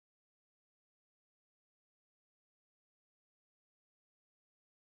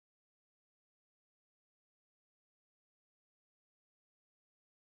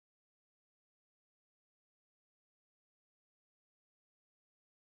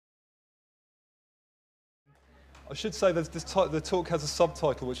I should say that the talk has a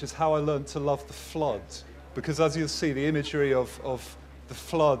subtitle, which is How I Learned to Love the Flood, because as you'll see, the imagery of the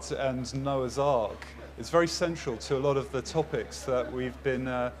flood and Noah's Ark is very central to a lot of the topics that we've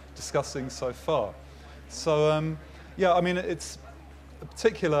been discussing so far. So, yeah, I mean, it's a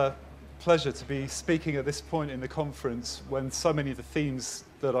particular pleasure to be speaking at this point in the conference when so many of the themes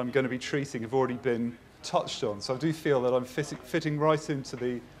that I'm going to be treating have already been touched on. So I do feel that I'm fitting right into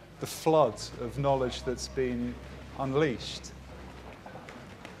the flood of knowledge that's been unleashed.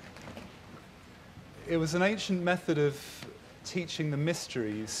 It was an ancient method of teaching the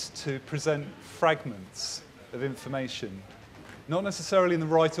mysteries to present fragments of information, not necessarily in the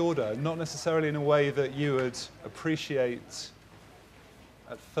right order, not necessarily in a way that you would appreciate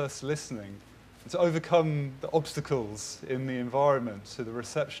at first listening. To overcome the obstacles in the environment to the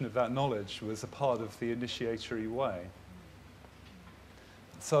reception of that knowledge was a part of the initiatory way.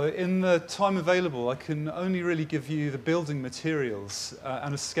 So in the time available, I can only really give you the building materials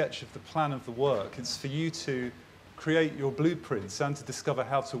and a sketch of the plan of the work. It's for you to create your blueprints and to discover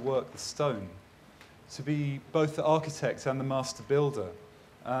how to work the stone, to be both the architect and the master builder.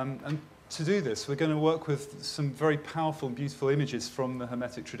 And to do this, we're going to work with some very powerful and beautiful images from the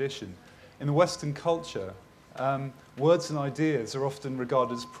Hermetic tradition. In the Western culture, words and ideas are often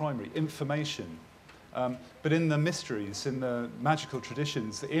regarded as primary, information. But in the mysteries, in the magical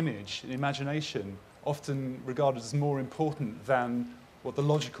traditions, the image, the imagination, often regarded as more important than what the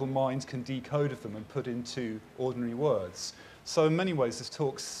logical mind can decode of them and put into ordinary words. So in many ways, this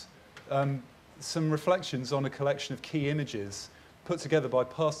talks some reflections on a collection of key images put together by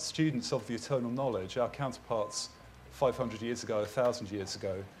past students of the eternal knowledge, our counterparts 500 years ago, 1,000 years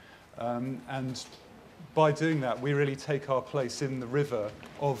ago. And by doing that, we really take our place in the river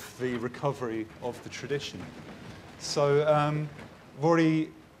of the recovery of the tradition. So we've already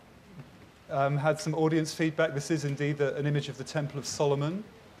had some audience feedback. This is indeed an image of the Temple of Solomon,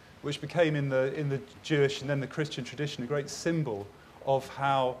 which became in the Jewish and then the Christian tradition a great symbol of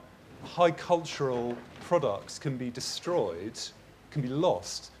how high cultural products can be destroyed, can be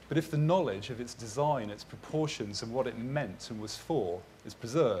lost, but if the knowledge of its design, its proportions, and what it meant and was for is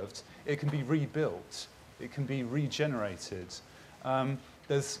preserved, it can be rebuilt, it can be regenerated.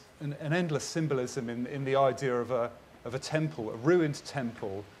 There's an endless symbolism in the idea of a temple, a ruined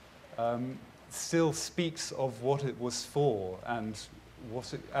temple, still speaks of what it was for and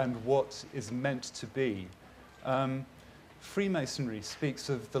what is meant to be. Freemasonry speaks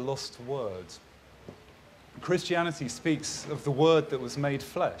of the lost word. Christianity speaks of the word that was made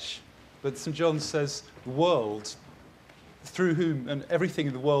flesh. But St. John says the world, through whom, and everything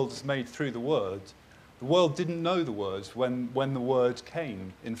in the world is made through the word didn't know the word when the word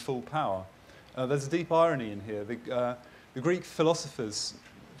came in full power. There's a deep irony in here. The Greek philosophers,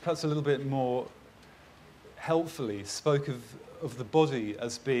 perhaps a little bit more helpfully, spoke of the body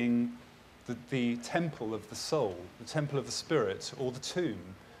as being the temple of the soul, the temple of the spirit, or the tomb.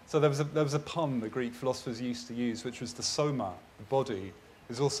 So there was a pun the Greek philosophers used to use, which was the soma, the body,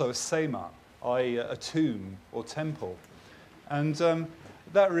 is also a sema, i.e. a tomb or temple. And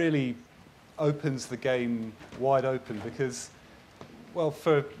that really opens the game wide open because, well,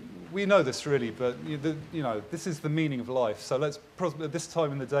 we know this really, but you know, this is the meaning of life. So let's, at this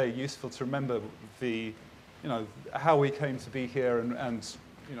time in the day, useful to remember how we came to be here and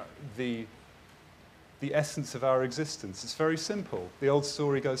you know, the essence of our existence. It's very simple. The old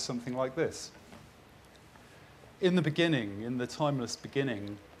story goes something like this. In the beginning, in the timeless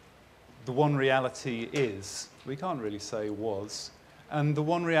beginning, the one reality is, we can't really say was, and the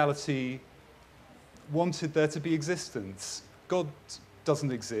one reality wanted there to be existence. God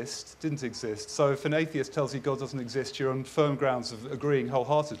doesn't exist, didn't exist. So if an atheist tells you God doesn't exist, you're on firm grounds of agreeing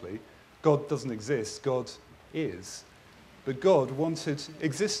wholeheartedly. God doesn't exist, God is. But God wanted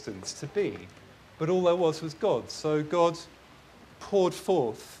existence to be. But all there was God. So God poured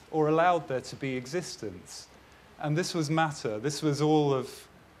forth or allowed there to be existence. And this was matter. This was all of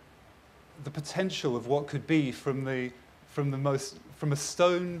the potential of what could be from a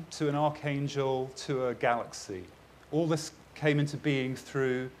stone to an archangel to a galaxy. All this came into being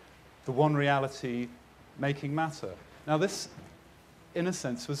through the one reality making matter. Now this, in a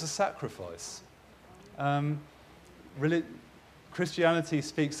sense, was a sacrifice. Christianity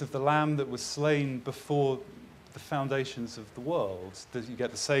speaks of the lamb that was slain before the foundations of the world. That you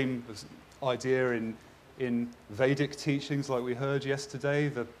get the same idea in Vedic teachings, like we heard yesterday,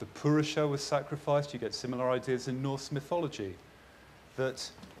 that the Purusha was sacrificed. You get similar ideas in Norse mythology. That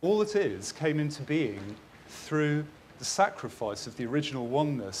all it is came into being through the sacrifice of the original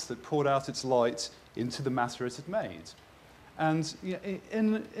oneness that poured out its light into the matter it had made. And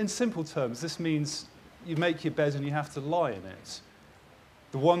in simple terms, this means you make your bed and you have to lie in it.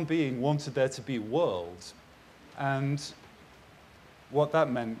 The one being wanted there to be a world, and what that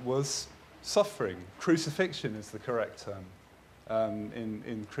meant was suffering. Crucifixion is the correct term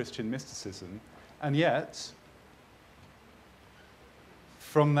in Christian mysticism. And yet,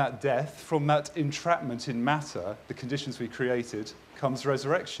 from that death, from that entrapment in matter, the conditions we created, comes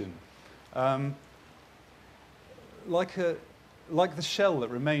resurrection. Like the shell that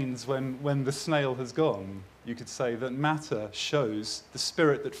remains when the snail has gone, you could say that matter shows the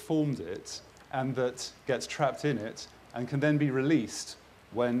spirit that formed it and that gets trapped in it and can then be released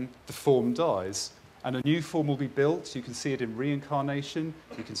when the form dies. And a new form will be built. You can see it in reincarnation.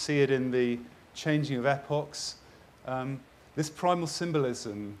 You can see it in the changing of epochs. This primal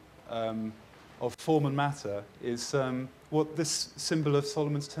symbolism of form and matter is what this symbol of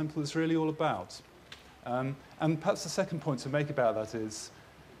Solomon's temple is really all about. And perhaps the second point to make about that is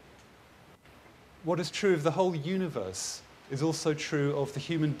what is true of the whole universe is also true of the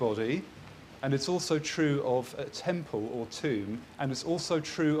human body, and it's also true of a temple or tomb, and it's also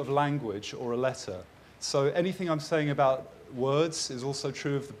true of language or a letter. So anything I'm saying about words is also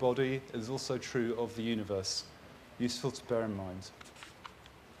true of the body, is also true of the universe. Useful to bear in mind.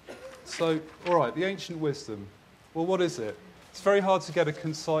 So, all right, the ancient wisdom. Well, what is it? It's very hard to get a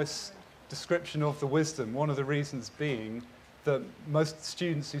concise description of the wisdom, one of the reasons being that most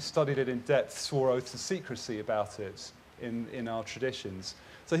students who studied it in depth swore oaths of secrecy about it in our traditions.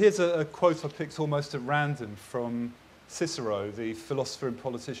 So here's a quote I picked almost at random from Cicero, the philosopher and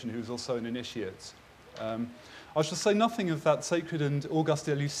politician who was also an initiate. I shall say nothing of that sacred and august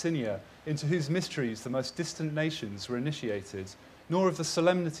Eleusinian, into whose mysteries the most distant nations were initiated, nor of the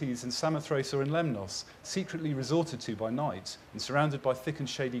solemnities in Samothrace or in Lemnos, secretly resorted to by night, and surrounded by thick and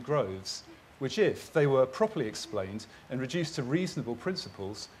shady groves, which, if they were properly explained and reduced to reasonable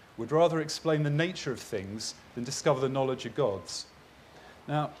principles, would rather explain the nature of things than discover the knowledge of gods.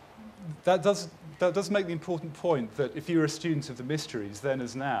 Now, that does make the important point that if you were a student of the mysteries, then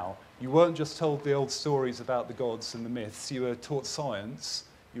as now, you weren't just told the old stories about the gods and the myths, you were taught science,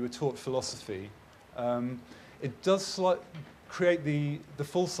 you were taught philosophy. It does create the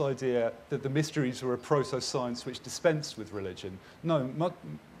false idea that the mysteries were a proto-science which dispensed with religion. No,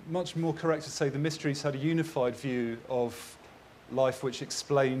 much more correct to say the mysteries had a unified view of life which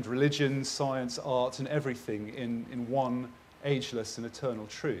explained religion, science, art, and everything in one ageless and eternal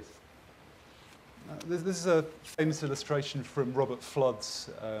truth. This is a famous illustration from Robert Flood's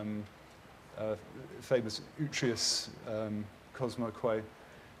famous Utrius Cosmoque.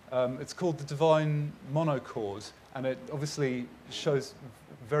 It's called the Divine Monochord, and it obviously shows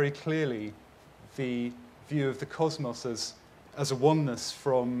very clearly the view of the cosmos as a oneness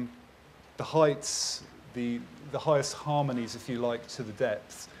from the heights, the highest harmonies, if you like, to the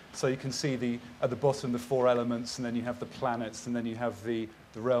depths. So you can see at the bottom the four elements, and then you have the planets, and then you have the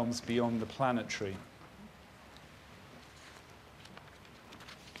realms beyond the planetary.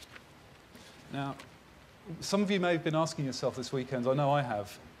 Now, some of you may have been asking yourself this weekend, I know I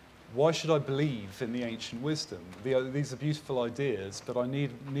have, why should I believe in the ancient wisdom? These are beautiful ideas, but I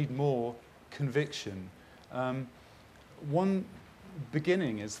need more conviction. One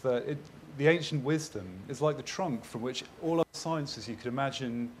beginning is that the ancient wisdom is like the trunk from which all other sciences you could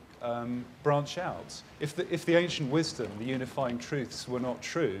imagine branch out. If the ancient wisdom, the unifying truths, were not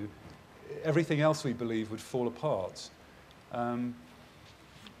true, everything else we believe would fall apart. And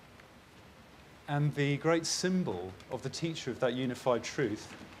the great symbol of the teacher of that unified truth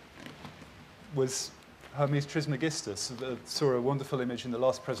was Hermes Trismegistus. I saw a wonderful image in the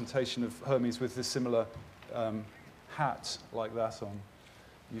last presentation of Hermes with this similar hat like that on.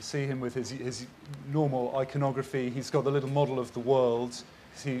 You see him with his normal iconography. He's got the little model of the world.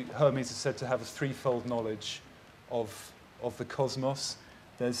 Hermes is said to have a threefold knowledge of the cosmos.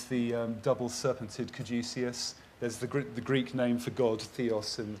 There's the double serpented Caduceus. There's the Greek name for God,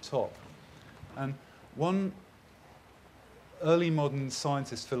 Theos, in the top. And one early modern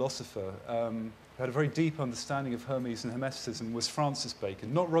scientist, philosopher, who had a very deep understanding of Hermes and Hermeticism was Francis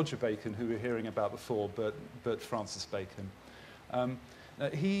Bacon. Not Roger Bacon, who we were hearing about before, but Francis Bacon.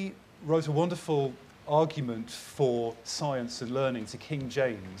 He wrote a wonderful argument for science and learning to King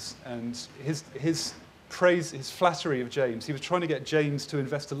James, and his praise, his flattery of James. He was trying to get James to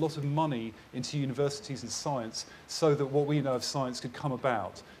invest a lot of money into universities and science so that what we know of science could come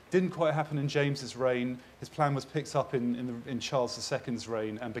about. Didn't quite happen in James's reign. His plan was picked up in Charles II's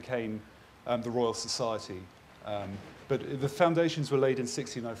reign and became the Royal Society. But the foundations were laid in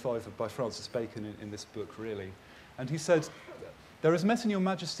 1605 by Francis Bacon in this book, really. And he said, "There is met in your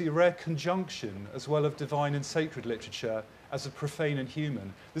majesty a rare conjunction as well of divine and sacred literature as a profane and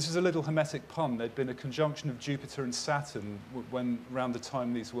human. This is a little Hermetic pun. There'd been a conjunction of Jupiter and Saturn when around the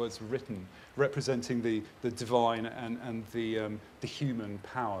time these words were written, representing the divine and the human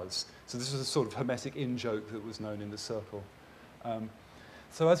powers. So this was a sort of Hermetic in-joke that was known in the circle.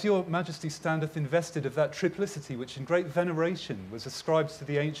 So as your majesty standeth invested of that triplicity which in great veneration was ascribed to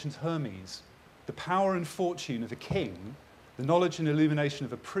the ancient Hermes, the power and fortune of a king, the knowledge and illumination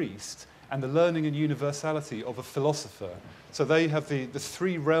of a priest, and the learning and universality of a philosopher. So they have the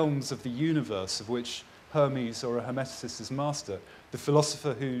three realms of the universe of which Hermes or a Hermeticist is master. The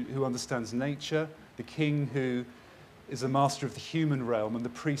philosopher who understands nature, the king who is a master of the human realm, and the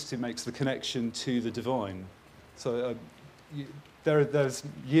priest who makes the connection to the divine. So there's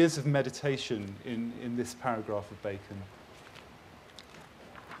years of meditation in this paragraph of Bacon.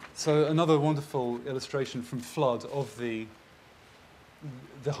 So another wonderful illustration from Flood of the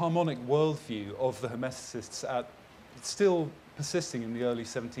harmonic worldview of the Hermeticists still persisting in the early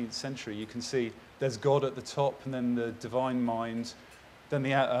 17th century. You can see there's God at the top, and then the divine mind, then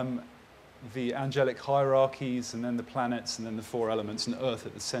the angelic hierarchies, and then the planets, and then the four elements, and Earth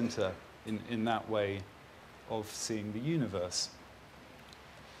at the center in that way of seeing the universe.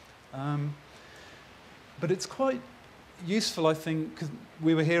 But it's quite useful, I think, because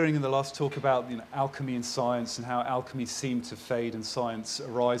we were hearing in the last talk about alchemy and science and how alchemy seemed to fade and science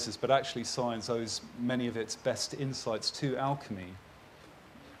arises, but actually science owes many of its best insights to alchemy.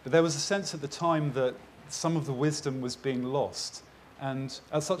 But there was a sense at the time that some of the wisdom was being lost, and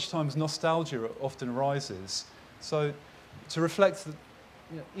at such times nostalgia often arises. So to reflect that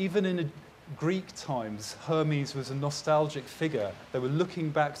even in Greek times, Hermes was a nostalgic figure. They were looking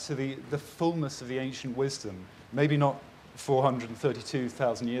back to the fullness of the ancient wisdom, maybe not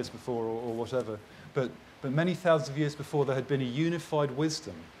 432,000 years before or whatever, but many thousands of years before there had been a unified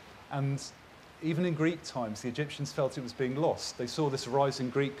wisdom. And even in Greek times, the Egyptians felt it was being lost. They saw this rise in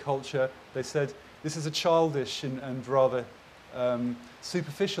Greek culture. They said, this is a childish and rather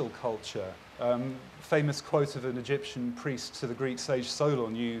superficial culture. Famous quote of an Egyptian priest to the Greek sage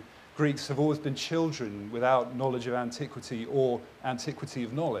Solon, you Greeks have always been children without knowledge of antiquity or antiquity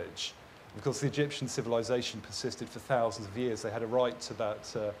of knowledge. Of course, the Egyptian civilization persisted for thousands of years. They had a right to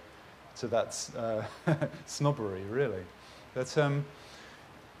that snobbery, really. But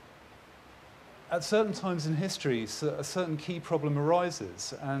at certain times in history, a certain key problem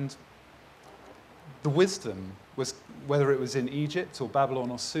arises, and the wisdom was, whether it was in Egypt or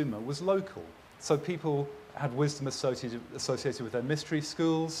Babylon or Sumer, was local. So people had wisdom associated with their mystery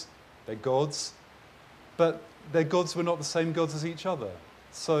schools, their gods, but their gods were not the same gods as each other.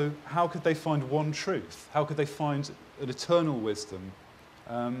 So how could they find one truth? How could they find an eternal wisdom?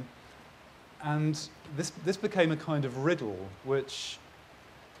 And this became a kind of riddle, which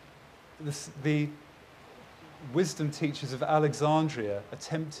the wisdom teachers of Alexandria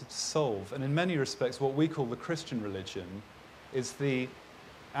attempted to solve. And in many respects, what we call the Christian religion is the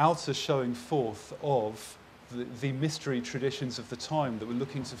outer showing forth of the mystery traditions of the time that were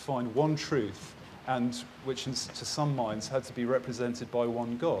looking to find one truth, and which to some minds had to be represented by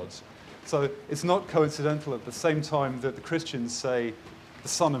one God. So it's not coincidental at the same time that the Christians say the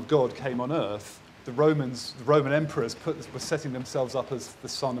Son of God came on earth, the Roman emperors were setting themselves up as the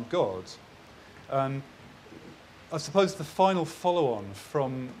Son of God. I suppose the final follow-on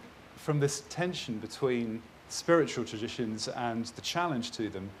from this tension between spiritual traditions and the challenge to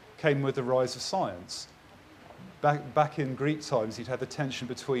them came with the rise of science. Back in Greek times, you'd have the tension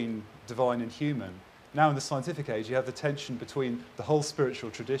between divine and human. Now in the scientific age, you have the tension between the whole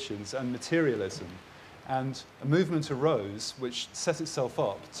spiritual traditions and materialism. And a movement arose which set itself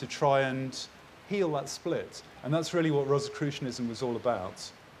up to try and heal that split. And that's really what Rosicrucianism was all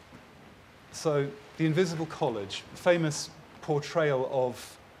about. So the Invisible College, famous portrayal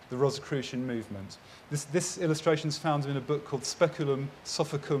of the Rosicrucian movement. This illustration is found in a book called Speculum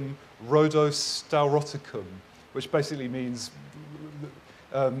Sophicum Rhodos Stauroticum, which basically means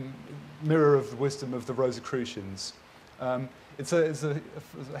mirror of the wisdom of the Rosicrucians. It's a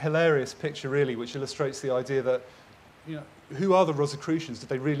hilarious picture, really, which illustrates the idea that, who are the Rosicrucians? Did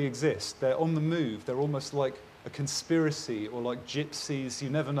they really exist? They're on the move. They're almost like a conspiracy, or like gypsies. You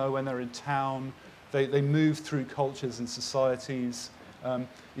never know when they're in town. They move through cultures and societies.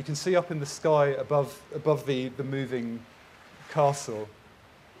 You can see up in the sky above the moving castle,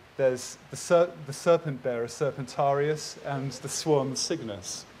 there's the serpent bearer, Serpentarius, and the swan,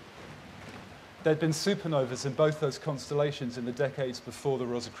 Cygnus. There'd been supernovas in both those constellations in the decades before the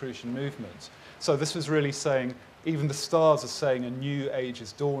Rosicrucian movement. So this was really saying, even the stars are saying a new age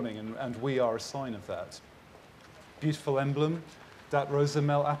is dawning, and we are a sign of that. Beautiful emblem, dat rosa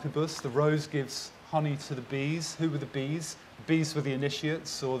mel apibus. The rose gives honey to the bees. Who were the bees? Bees were the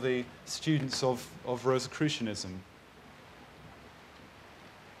initiates or the students of Rosicrucianism.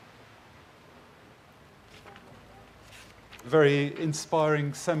 Very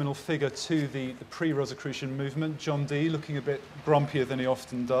inspiring seminal figure to the pre-Rosicrucian movement, John Dee, looking a bit grumpier than he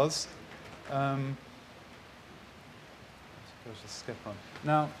often does.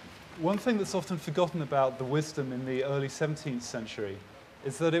 Now, one thing that's often forgotten about the wisdom in the early 17th century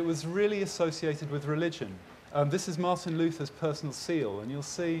is that it was really associated with religion. This is Martin Luther's personal seal, and you'll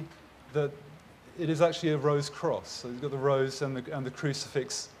see that it is actually a rose cross. So you've got the rose and the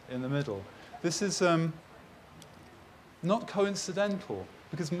crucifix in the middle. This is not coincidental,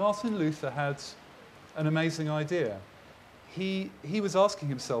 because Martin Luther had an amazing idea. He was asking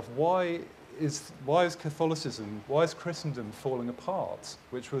himself, why is Catholicism, why is Christendom falling apart?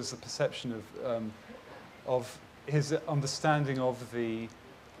 Which was the perception of his understanding of the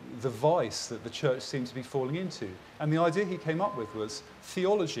vice that the church seemed to be falling into. And the idea he came up with was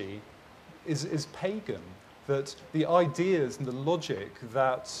theology is pagan, that the ideas and the logic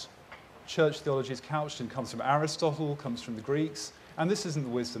that church theology is couched in comes from Aristotle, comes from the Greeks, and this isn't the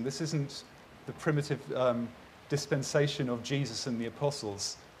wisdom, this isn't the primitive dispensation of Jesus and the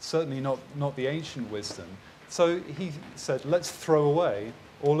apostles, certainly not the ancient wisdom. So he said, let's throw away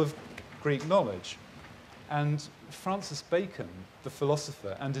all of Greek knowledge. And Francis Bacon, the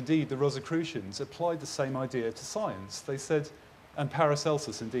philosopher, and indeed the Rosicrucians, applied the same idea to science. They said, and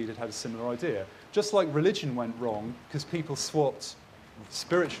Paracelsus indeed had a similar idea. Just like religion went wrong because people swapped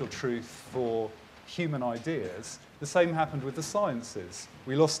spiritual truth for human ideas, the same happened with the sciences.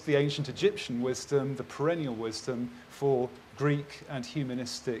 We lost the ancient Egyptian wisdom, the perennial wisdom, for Greek and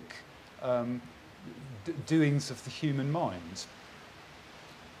humanistic doings of the human mind.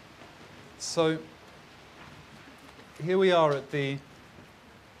 So here we are at the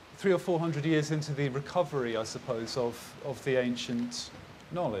 300 or 400 years into the recovery, I suppose, of the ancient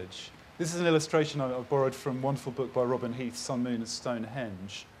knowledge. This is an illustration I borrowed from a wonderful book by Robin Heath, Sun, Moon and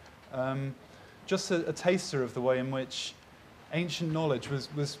Stonehenge. Just a taster of the way in which ancient knowledge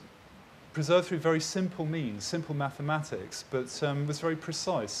was preserved through very simple means, simple mathematics, but was very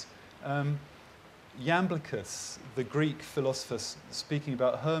precise. Iamblichus, the Greek philosopher speaking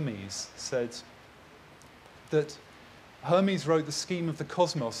about Hermes, said that Hermes wrote the scheme of the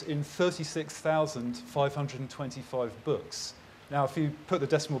cosmos in 36,525 books. Now, if you put the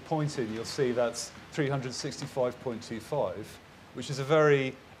decimal point in, you'll see that's 365.25, which is a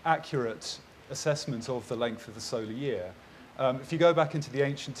very accurate assessment of the length of the solar year. If you go back into the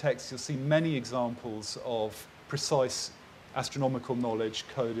ancient texts, you'll see many examples of precise astronomical knowledge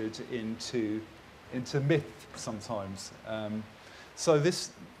coded into myth sometimes. So this,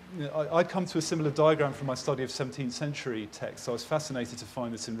 I'd come to a similar diagram from my study of 17th century texts. So I was fascinated to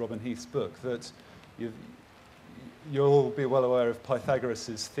find this in Robin Heath's book, that you'll all be well aware of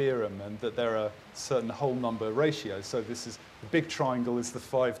Pythagoras' theorem and that there are certain whole number ratios. So this is, the big triangle is the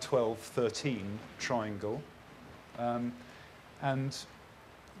 5, 12, 13 triangle. And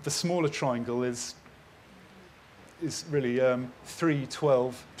the smaller triangle is really 3,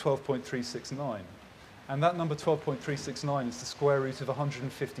 12, 12.369. And that number 12.369 is the square root of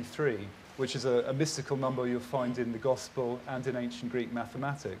 153, which is a mystical number you'll find in the Gospel and in ancient Greek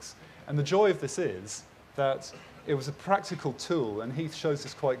mathematics. And the joy of this is that it was a practical tool, and Heath shows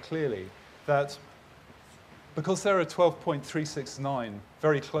this quite clearly, that because there are 12.369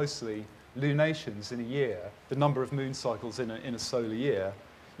 very closely lunations in a year, the number of moon cycles in a solar year,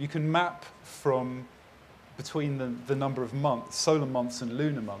 you can map from between the number of months, solar months and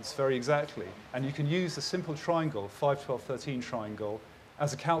lunar months very exactly. And you can use a simple triangle, 5, 12, 13 triangle,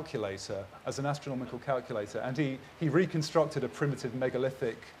 as a calculator, as an astronomical calculator. And he reconstructed a primitive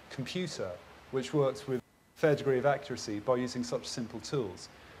megalithic computer which works with a fair degree of accuracy by using such simple tools.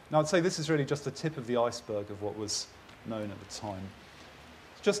 Now, I'd say this is really just the tip of the iceberg of what was known at the time.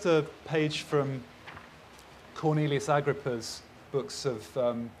 Just a page from Cornelius Agrippa's books of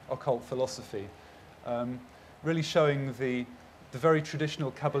occult philosophy, really showing the very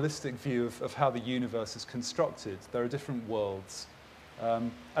traditional Kabbalistic view of how the universe is constructed. There are different worlds.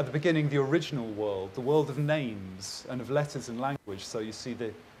 At the beginning, the original world, the world of names and of letters and language. So you see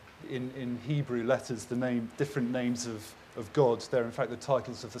in Hebrew letters, different names of God. They're in fact the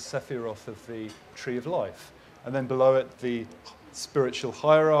titles of the Sephiroth of the Tree of Life. And then below it, the spiritual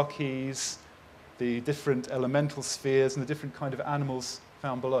hierarchies, the different elemental spheres, and the different kind of animals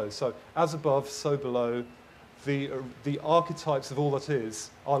found below. So as above, so below. The archetypes of all that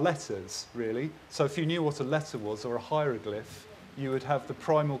is are letters, really. So if you knew what a letter was, or a hieroglyph, you would have the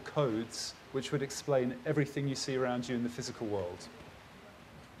primal codes which would explain everything you see around you in the physical world.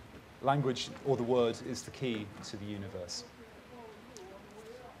 language or the word is the key to the universe.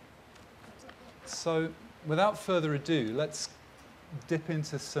 So, without further ado, let's dip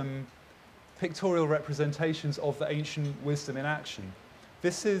into some pictorial representations of the ancient wisdom in action.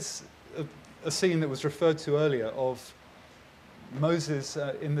 This is a scene that was referred to earlier of Moses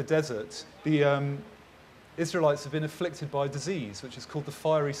in the desert. The Israelites have been afflicted by a disease, which is called the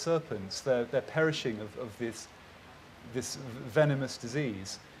fiery serpents. They're perishing of this venomous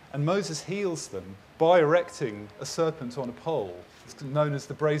disease. And Moses heals them by erecting a serpent on a pole. It's known as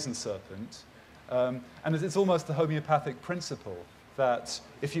the brazen serpent. And it's almost the homeopathic principle that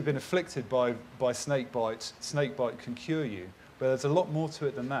if you've been afflicted by snake bite can cure you. But there's a lot more to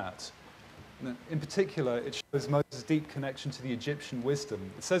it than that. In particular, it shows Moses' deep connection to the Egyptian wisdom.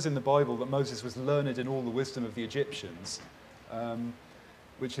 It says in the Bible that Moses was learned in all the wisdom of the Egyptians,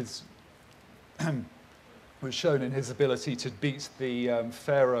 which was shown in his ability to beat the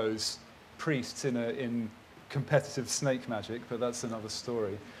Pharaoh's priests in competitive snake magic, but that's another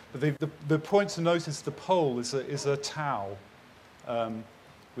story. But the point to notice, the pole is a tau,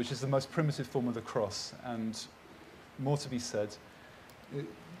 which is the most primitive form of the cross, and more to be said.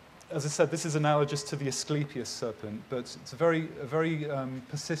 As I said, this is analogous to the Asclepius serpent, but it's a very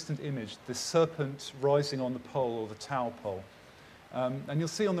persistent image, this serpent rising on the pole, or the tau pole. And you'll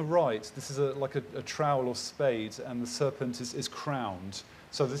see on the right, this is like a trowel or spade, and the serpent is crowned.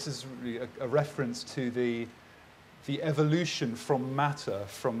 So this is really a reference to the evolution from matter,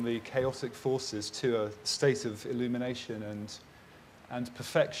 from the chaotic forces, to a state of illumination and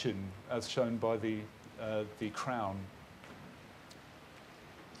perfection, as shown by the crown.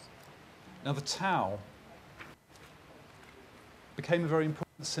 Now, the tau became a very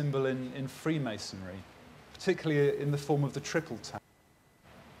important symbol in Freemasonry, particularly in the form of the triple tau.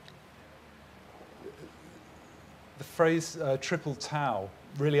 The phrase triple tau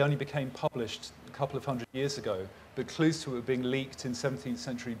really only became published a couple of hundred years ago, but clues to it were being leaked in 17th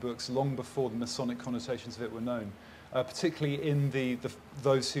century books long before the Masonic connotations of it were known, particularly in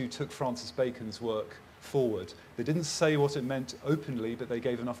those who took Francis Bacon's work forward. They didn't say what it meant openly, but they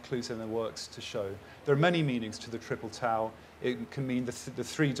gave enough clues in their works to show. There are many meanings to the triple tau. It can mean the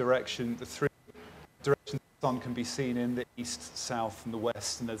three directions the sun can be seen in, the east, south, and the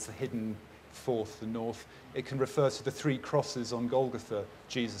west, and there's the hidden fourth, the north. It can refer to the three crosses on Golgotha,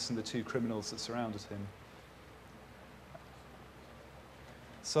 Jesus and the two criminals that surrounded him.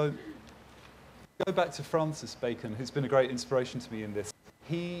 So, go back to Francis Bacon, who's been a great inspiration to me in this.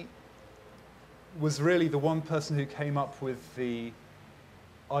 He was really the one person who came up with the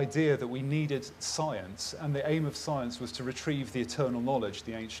idea that we needed science, and the aim of science was to retrieve the eternal knowledge,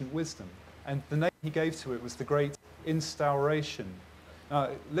 the ancient wisdom. And the name he gave to it was the Great Instauration. Now,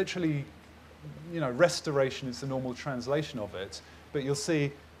 literally, restoration is the normal translation of it, but you'll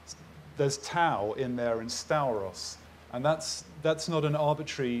see there's tau in there and stauros, and that's not an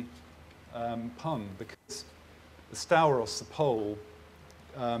arbitrary pun, because the stauros, the pole,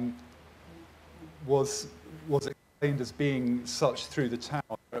 was explained as being such through the tau.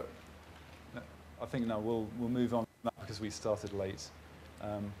 I think now we'll move on from that because we started late.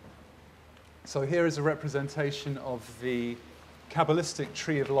 So here is a representation of the Kabbalistic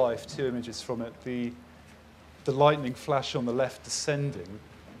tree of life, two images from it, the lightning flash on the left descending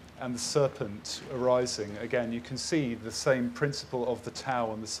and the serpent arising. Again, you can see the same principle of the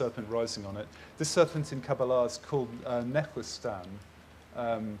tau and the serpent rising on it. This serpent in Kabbalah is called Nehushtan,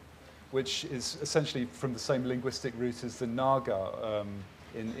 which is essentially from the same linguistic root as the Naga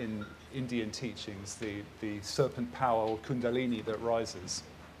in Indian teachings, the serpent power or kundalini that rises.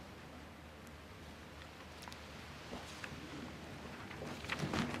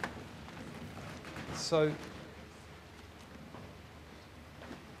 So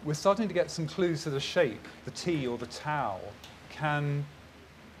we're starting to get some clues that a shape, the T or the tau, can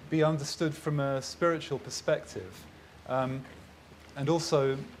be understood from a spiritual perspective, and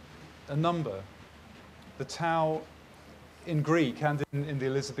also a number. The tau in Greek and in the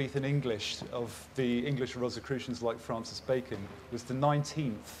Elizabethan English of the English Rosicrucians like Francis Bacon was the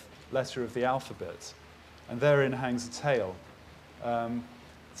 19th letter of the alphabet, and therein hangs a tail.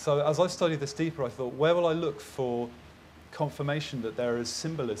 So as I studied this deeper, I thought, where will I look for confirmation that there is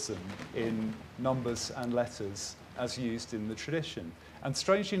symbolism in numbers and letters as used in the tradition? And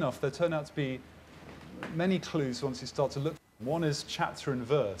strangely enough, there turn out to be many clues once you start to look. One is chapter and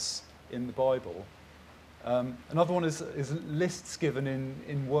verse in the Bible. Another one is lists given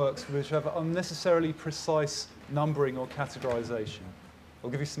in works which have unnecessarily precise numbering or categorization. I'll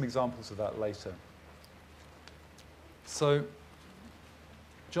give you some examples of that later. So,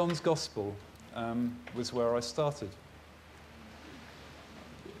 John's Gospel was where I started.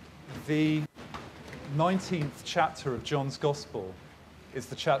 the 19th chapter of John's Gospel is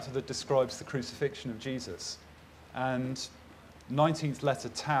the chapter that describes the crucifixion of Jesus. And 19th letter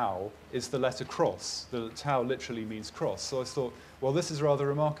tau is the letter cross. The tau literally means cross. So I thought, well, this is rather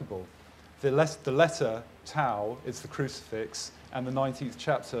remarkable. The letter tau is the crucifix, and the 19th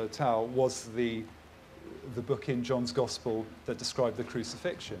chapter tau was the book in John's Gospel that described the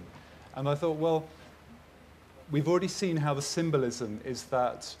crucifixion. And I thought, well, we've already seen how the symbolism is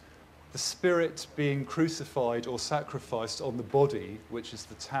that the spirit being crucified or sacrificed on the body, which is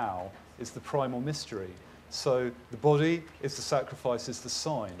the tau, is the primal mystery. So the body is the sacrifice, is the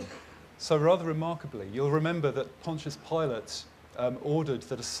sign. So rather remarkably, you'll remember that Pontius Pilate ordered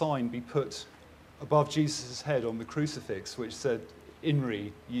that a sign be put above Jesus' head on the crucifix, which said,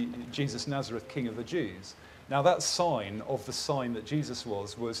 "Inri, Jesus Nazareth, King of the Jews." Now that sign of the sign that Jesus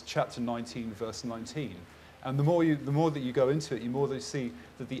was chapter 19, verse 19. And the more that you go into it, the more that you see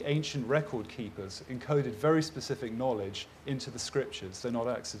that the ancient record keepers encoded very specific knowledge into the scriptures. They're not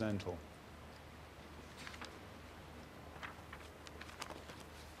accidental.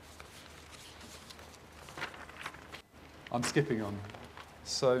 I'm skipping on.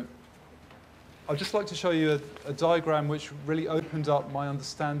 So I'd just like to show you a diagram which really opened up my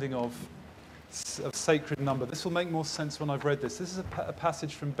understanding of sacred number. This will make more sense when I've read this. This is a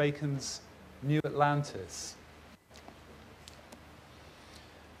passage from Bacon's New Atlantis.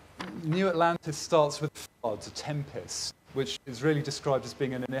 New Atlantis starts with floods, a tempest, which is really described as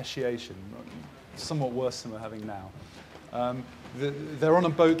being an initiation, somewhat worse than we're having now. They're on a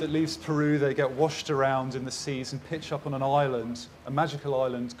boat that leaves Peru. They get washed around in the seas and pitch up on an island, a magical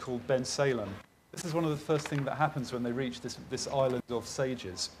island called Ben Salem. This is one of the first things that happens when they reach this island of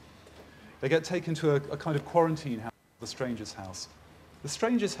sages. They get taken to a kind of quarantine house, the stranger's house. The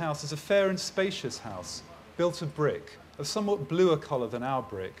stranger's house is a fair and spacious house, built of brick, of somewhat bluer colour than our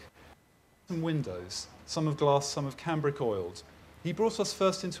brick. Some windows, some of glass, some of cambric oiled. He brought us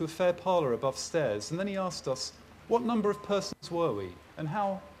first into a fair parlour above stairs, and then he asked us, what number of persons were we, and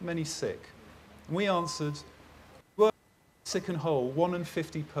how many sick? And we answered, we were sick and whole,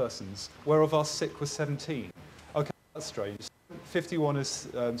 51 persons, whereof our sick was 17. Okay, that's strange. 51 is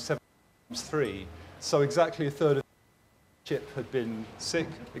 7 times 3, so exactly a third of ship had been sick,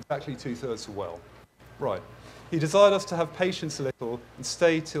 exactly 2/3 were well. Right. He desired us to have patience a little and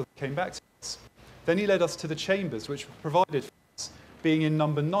stay till he came back to us. Then he led us to the chambers which were provided for us, being in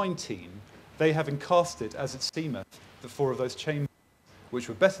number 19, they having cast it as it seemeth, the 4 of those chambers, which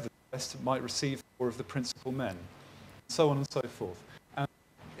were better than the rest, might receive 4 of the principal men, and so on and so forth. And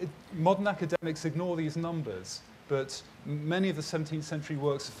modern academics ignore these numbers, but many of the 17th century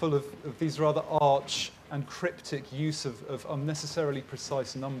works are full of these rather arch and cryptic use of unnecessarily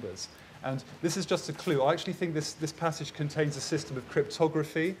precise numbers. And this is just a clue. I actually think this passage contains a system of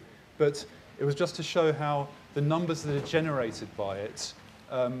cryptography, but it was just to show how the numbers that are generated by it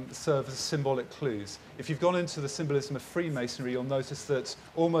serve as symbolic clues. If you've gone into the symbolism of Freemasonry, you'll notice that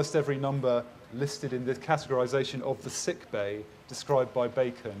almost every number listed in the categorization of the sick bay described by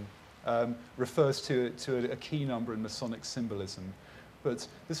Bacon refers to a key number in Masonic symbolism. But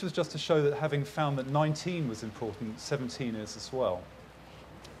this was just to show that having found that 19 was important, 17 is as well.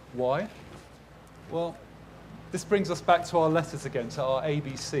 Why? Well, this brings us back to our letters again, to our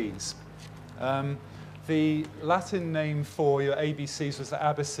ABCs. The Latin name for your ABCs was the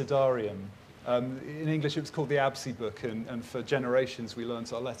Abecedarium. In English, it was called the Absi book, and for generations we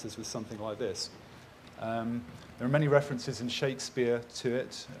learned our letters with something like this. There are many references in Shakespeare to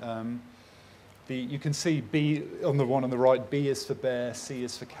it. You can see B on the one on the right, B is for bear, C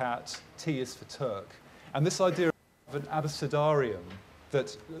is for cat, T is for Turk. And this idea of an Abecedarium,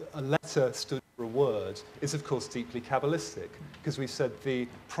 that a letter stood for a word, is of course deeply Kabbalistic, because we've said the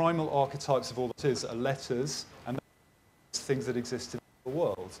primal archetypes of all that is are letters and things that exist in the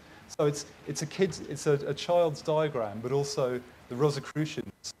world. So it's a child's diagram, but also the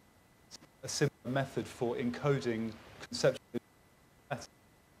Rosicrucians, a similar method for encoding conceptual letters.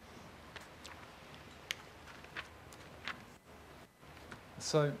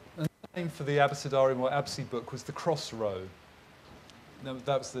 So the name for the Abecedarium or Absi book was the cross row. No,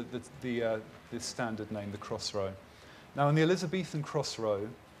 that was the standard name, the cross row. Now, in the Elizabethan cross row,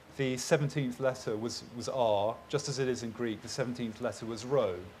 the 17th letter was R, just as it is in Greek. The 17th letter was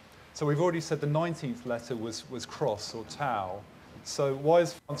rho. So we've already said the 19th letter was cross or tau. So why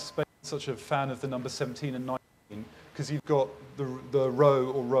is Francis Bacon such a fan of the number 17 and 19? Because you've got the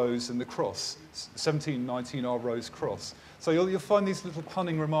row or rows and the cross. 17 and 19 are rows cross. So you'll find these little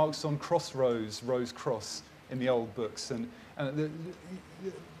punning remarks on cross rows, rows cross in the old books. And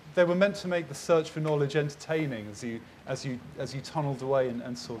they were meant to make the search for knowledge entertaining as you tunneled away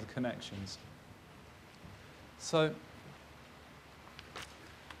and saw the connections. So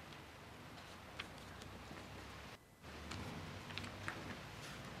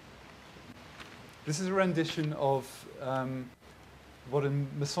this is a rendition of what in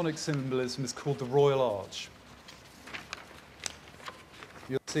Masonic symbolism is called the Royal Arch.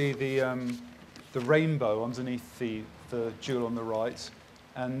 You'll see the rainbow underneath the jewel on the right,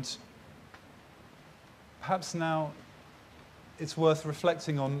 and perhaps now it's worth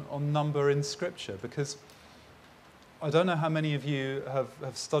reflecting on number in Scripture, because I don't know how many of you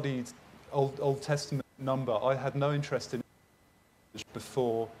have studied Old Testament number. I had no interest in it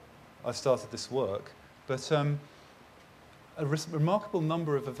before I started this work, but a remarkable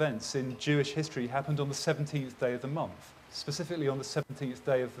number of events in Jewish history happened on the 17th day of the month, specifically on the 17th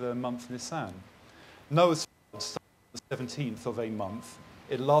day of the month Nisan. Noah's flood started on the 17th of a month.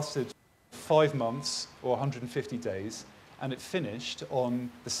 It lasted 5 months, or 150 days, and it finished on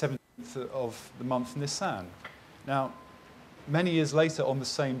the 17th of the month Nisan. Now, many years later, on the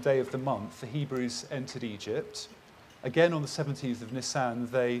same day of the month, the Hebrews entered Egypt. Again, on the 17th of Nisan,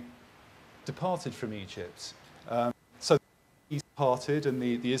 they departed from Egypt. So the east parted, and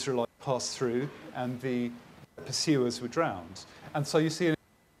the Israelites passed through, and the pursuers were drowned. And so you see,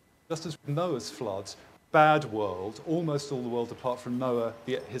 just as with Noah's flood, bad world, almost all the world apart from Noah,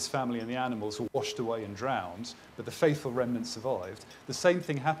 his family and the animals were washed away and drowned, but the faithful remnant survived. The same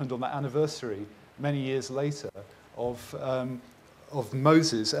thing happened on that anniversary many years later of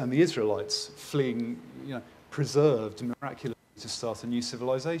Moses and the Israelites fleeing, preserved miraculously to start a new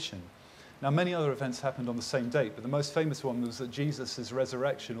civilization. Now, many other events happened on the same date, but the most famous one was that Jesus'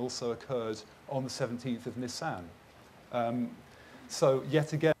 resurrection also occurred on the 17th of Nisan. So,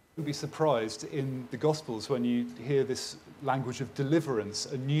 yet again, don't be surprised in the Gospels when you hear this language of deliverance.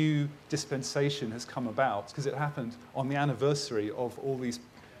 A new dispensation has come about because it happened on the anniversary of all these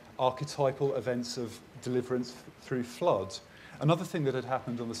archetypal events of deliverance through flood. Another thing that had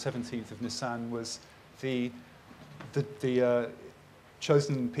happened on the 17th of Nisan was the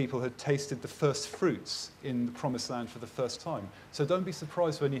chosen people had tasted the first fruits in the Promised Land for the first time. So don't be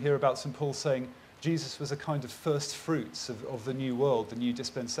surprised when you hear about St. Paul saying Jesus was a kind of first fruits of the new world, the new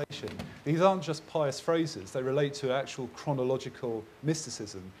dispensation. These aren't just pious phrases. They relate to actual chronological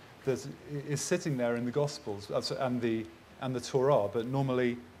mysticism that is sitting there in the Gospels and the Torah, but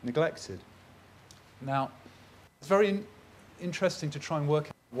normally neglected. Now, it's very interesting to try and work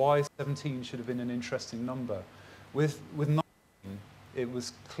out why 17 should have been an interesting number. With 19, it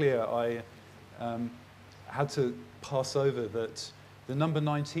was clear I had to pass over that the number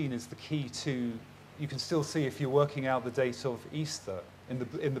 19 is the key to, you can still see if you're working out the date of Easter in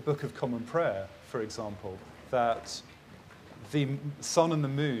the Book of Common Prayer, for example, that the sun and the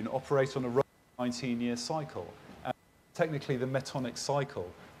moon operate on a 19-year cycle. And technically the metonic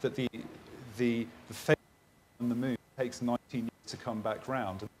cycle, that the phase on the moon takes 19 years to come back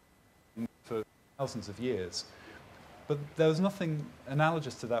round for thousands of years. But there was nothing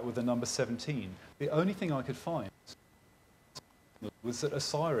analogous to that with the number 17. The only thing I could find was that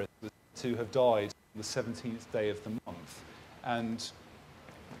Osiris was to have died on the 17th day of the month, and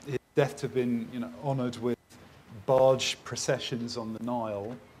his death to have been honoured with barge processions on the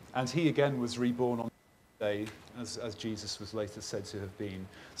Nile, and he again was reborn on the day, as Jesus was later said to have been.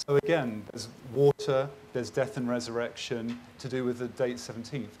 So again, there's water, there's death and resurrection to do with the date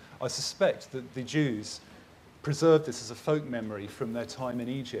 17th. I suspect that the Jews preserved this as a folk memory from their time in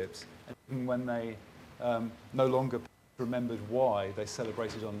Egypt, and even when they no longer remembered why they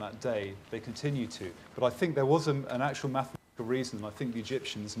celebrated on that day, they continue to. But I think there was an actual mathematical reason, and I think the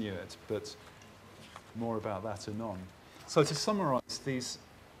Egyptians knew it, but more about that anon. So to summarize these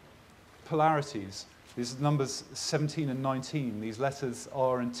polarities, these numbers 17 and 19, these letters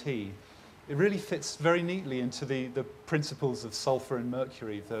R and T, it really fits very neatly into the principles of sulfur and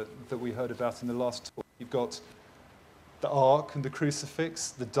mercury that we heard about in the last talk. You've got the ark and the crucifix,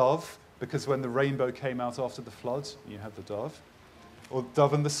 the dove, because when the rainbow came out after the flood, you have the dove. Or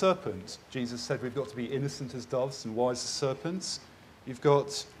dove and the serpent. Jesus said we've got to be innocent as doves and wise as serpents. You've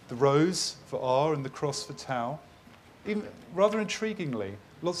got the rose for R and the cross for tau. Even, rather intriguingly,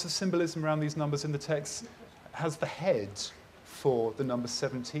 lots of symbolism around these numbers in the text has the head for the number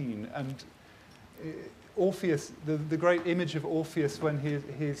 17. And Orpheus, the great image of Orpheus when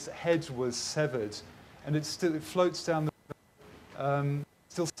his head was severed, and it floats down the river,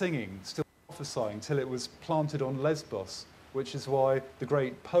 still singing, still prophesying, till it was planted on Lesbos, which is why the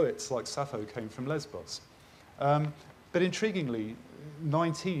great poets like Sappho came from Lesbos. But intriguingly,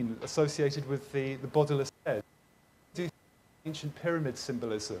 19 associated with the bodiless head. ancient pyramid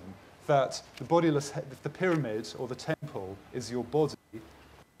symbolism, that the bodiless head, if the pyramid or the temple is your body,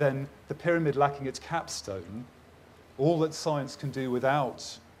 then the pyramid lacking its capstone, all that science can do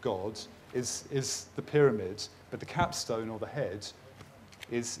without God is the pyramid, but the capstone or the head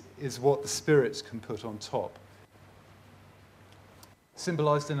is what the spirit can put on top.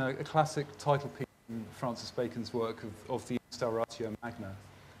 Symbolized in a classic title piece in Francis Bacon's work of the Instauratio Magna,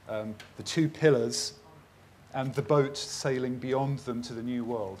 the two pillars and the boat sailing beyond them to the New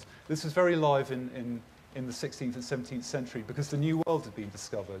World. This was very live in the 16th and 17th century because the New World had been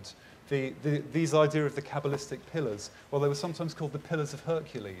discovered. These idea of the Kabbalistic pillars, well, they were sometimes called the Pillars of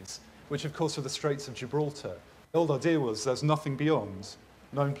Hercules, which of course were the Straits of Gibraltar. The old idea was there's nothing beyond,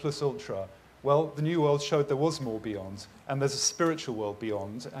 non plus ultra. Well, the New World showed there was more beyond, and there's a spiritual world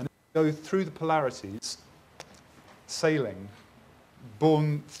beyond, and if you go through the polarities, sailing,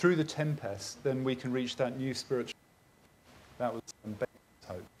 born through the tempest, then we can reach that new spiritual. That was Bacon's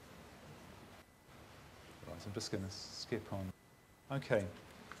hope. Right, I'm just going to skip on. Okay.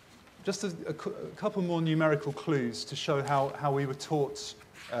 Just a couple more numerical clues to show how we were taught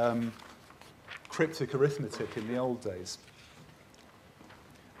cryptic arithmetic in the old days.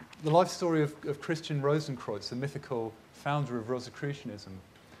 The life story of Christian Rosicrucianism, the mythical founder of Rosicrucianism.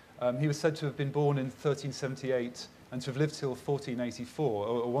 He was said to have been born in 1378 and to have lived till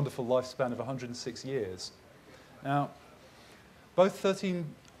 1484, a wonderful lifespan of 106 years. Now, both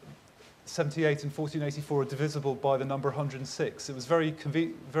 1378 and 1484 are divisible by the number 106. It was very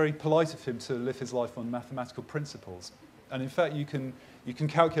polite of him to live his life on mathematical principles. And in fact, you can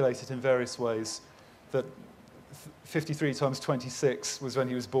calculate it in various ways, that 53 times 26 was when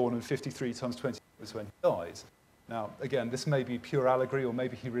he was born and 53 times 20 was when he died. Now, again, this may be pure allegory, or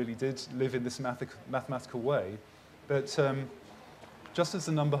maybe he really did live in this mathematical way. But just as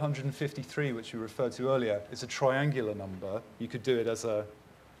the number 153, which you referred to earlier, is a triangular number, you could do it as a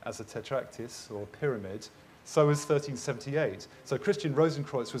tetractys or pyramid, so is 1378. So Christian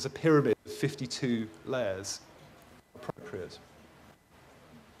Rosenkreuz was a pyramid of 52 layers. Appropriate.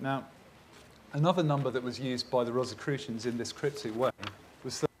 Now, another number that was used by the Rosicrucians in this cryptic way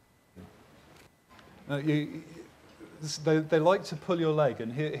was 13. Now, they like to pull your leg,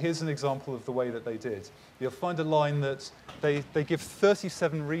 and here's an example of the way that they did. You'll find a line that they give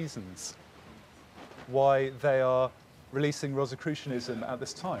 37 reasons why they are releasing Rosicrucianism at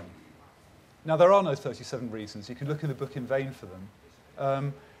this time. Now, there are no 37 reasons. You can look in the book in vain for them.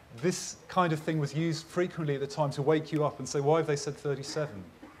 This kind of thing was used frequently at the time to wake you up and say, why have they said 37?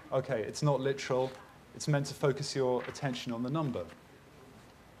 Okay, it's not literal. It's meant to focus your attention on the number.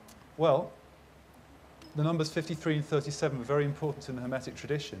 Well, the numbers 53 and 37 are very important in the Hermetic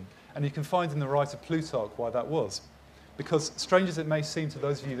tradition, and you can find in the writer Plutarch why that was. Because, strange as it may seem to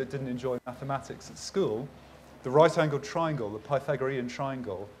those of you that didn't enjoy mathematics at school, the right-angled triangle, the Pythagorean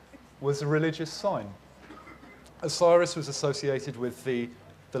triangle, was a religious sign. Osiris was associated with the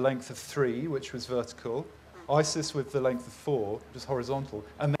length of 3, which was vertical, Isis with the length of 4, which was horizontal,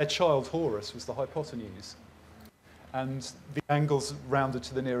 and their child Horus was the hypotenuse. And the angles rounded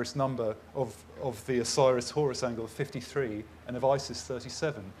to the nearest number of the Osiris-Horus angle of 53 and of Isis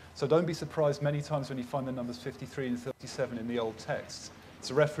 37. So don't be surprised many times when you find the numbers 53 and 37 in the old texts.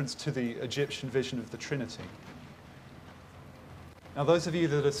 It's a reference to the Egyptian vision of the Trinity. Now, those of you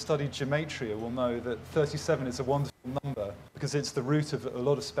that have studied gematria will know that 37 is a wonderful number because it's the root of a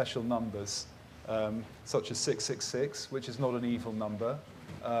lot of special numbers, such as 666, which is not an evil number.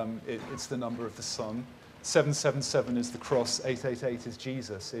 It's the number of the sun. 777 is the cross, 888 is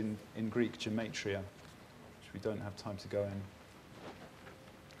Jesus in Greek gematria, which we don't have time to go into.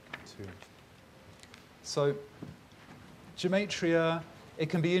 So, gematria, it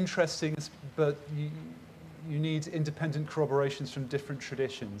can be interesting, but you need independent corroborations from different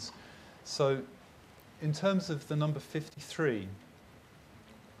traditions. So, in terms of the number 53,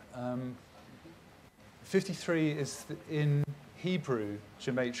 53 is in Hebrew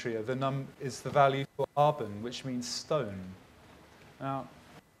gematria, is the value for Aben, which means stone. Now,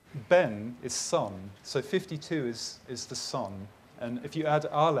 Ben is sun, so 52 is the sun. And if you add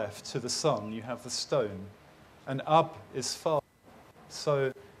Aleph to the sun, you have the stone. And Ab is father.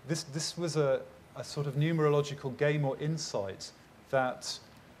 So this was a sort of numerological game or insight that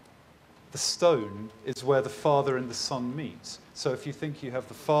the stone is where the Father and the Son meet. So if you think you have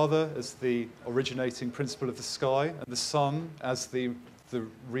the Father as the originating principle of the sky and the Son as the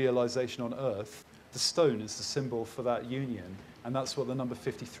realization on earth, the stone is the symbol for that union. And that's what the number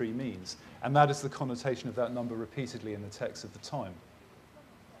 53 means. And that is the connotation of that number repeatedly in the text of the time.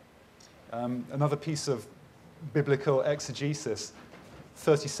 Another piece of biblical exegesis,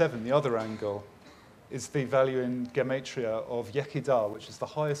 37, the other angle. is the value in gematria of Yechidah, which is the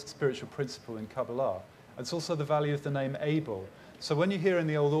highest spiritual principle in Kabbalah. It's also the value of the name Abel. So when you hear in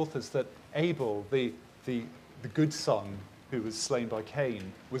the old authors that Abel, the good son who was slain by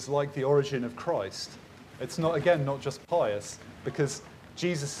Cain, was like the origin of Christ, it's not, again, not just pious, because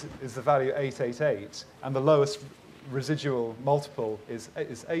Jesus is the value 888, and the lowest residual multiple is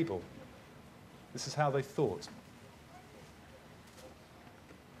Abel. This is how they thought.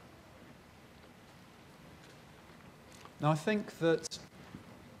 Now, I think that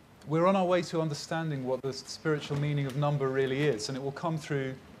we're on our way to understanding what the spiritual meaning of number really is, and it will come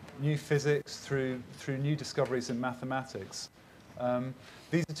through new physics, through new discoveries in mathematics.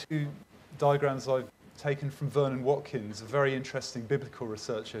 These are two diagrams I've taken from Vernon Watkins, a very interesting biblical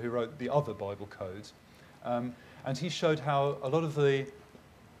researcher who wrote the other Bible code. And he showed how a lot of the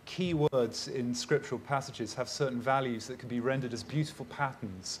key words in scriptural passages have certain values that can be rendered as beautiful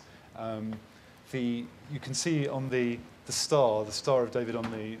patterns. You can see on the Star of David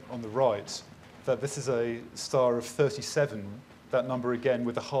on the right, that this is a star of 37, that number again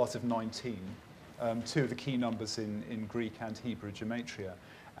with a heart of 19, two of the key numbers in Greek and Hebrew gematria.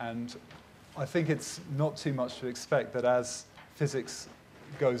 And I think it's not too much to expect that as physics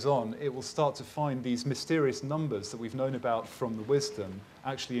goes on, it will start to find these mysterious numbers that we've known about from the wisdom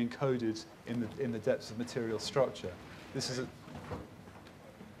actually encoded in the depths of material structure. This is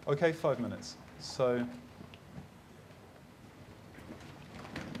okay, 5 minutes. So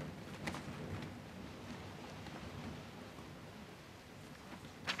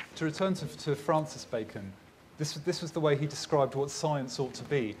to return to Francis Bacon, this was the way he described what science ought to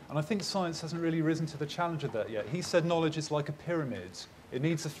be. And I think science hasn't really risen to the challenge of that yet. He said knowledge is like a pyramid. It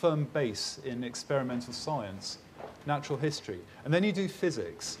needs a firm base in experimental science, natural history. And then you do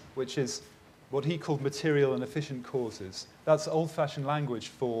physics, which is what he called material and efficient causes. That's old-fashioned language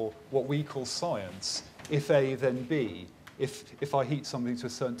for what we call science. If A, then B. If I heat something to a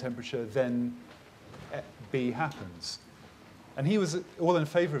certain temperature, then B happens. And he was all in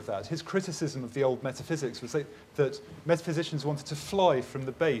favor of that. His criticism of the old metaphysics was that metaphysicians wanted to fly from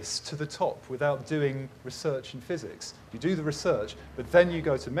the base to the top without doing research in physics. You do the research, but then you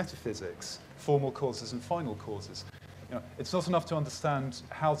go to metaphysics, formal causes and final causes. You know, it's not enough to understand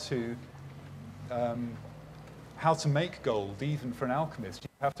how to make gold, even for an alchemist. You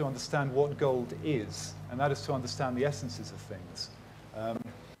have to understand what gold is, and that is to understand the essences of things.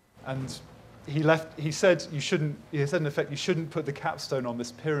 And he said in effect, you shouldn't put the capstone on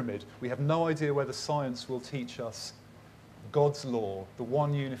this pyramid. We have no idea whether science will teach us God's law, the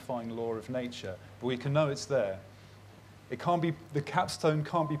one unifying law of nature, but we can know it's there. The capstone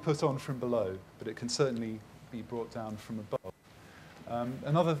can't be put on from below, but it can certainly be brought down from above.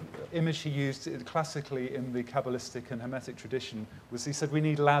 Another image he used classically in the Kabbalistic and Hermetic tradition was he said we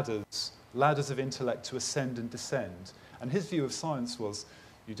need ladders of intellect to ascend and descend. And his view of science was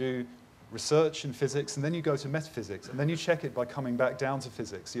you do research in physics, and then you go to metaphysics, and then you check it by coming back down to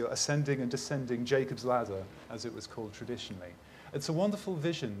physics. You're ascending and descending Jacob's ladder, as it was called traditionally. It's a wonderful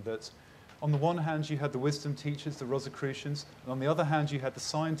vision that on the one hand you had the wisdom teachers, the Rosicrucians, and on the other hand you had the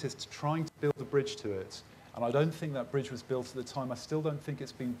scientists trying to build a bridge to it. And I don't think that bridge was built at the time. I still don't think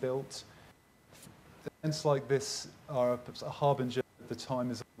it's been built. Events like this are a harbinger that the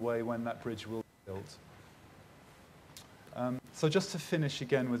time is on the way when that bridge will be built. So just to finish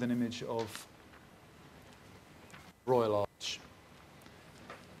again with an image of Royal Arch.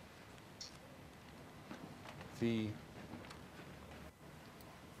 The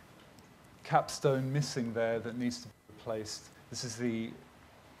capstone missing there that needs to be replaced. This is you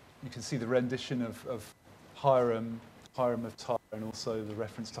can see the rendition of Hiram of Tyre, and also the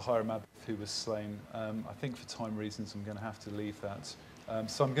reference to Hiram Abbott, who was slain. I think for time reasons I'm going to have to leave that.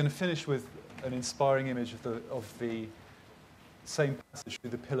 So I'm going to finish with an inspiring image of the same passage through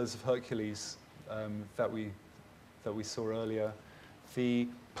the Pillars of Hercules that we saw earlier. The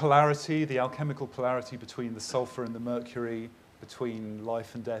polarity, the alchemical polarity between the sulfur and the mercury, between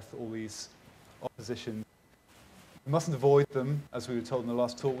life and death, all these oppositions. We mustn't avoid them, as we were told in the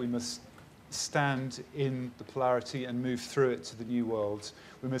last talk. We must stand in the polarity and move through it to the new world.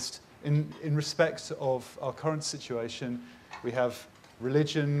 We must, in respect of our current situation, we have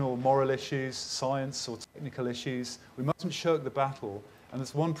religion or moral issues, science or technical issues. We mustn't shirk the battle. And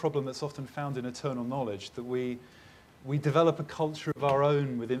there's one problem that's often found in eternal knowledge, that we develop a culture of our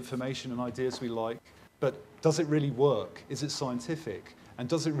own with information and ideas we like, but does it really work? Is it scientific? And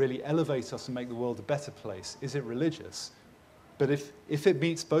does it really elevate us and make the world a better place? Is it religious? But if it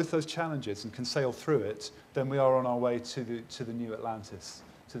meets both those challenges and can sail through it, then we are on our way to the new Atlantis,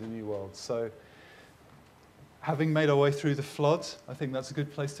 to the new world. So, having made our way through the flood, I think that's a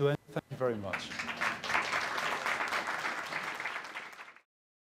good place to end. Thank you very much.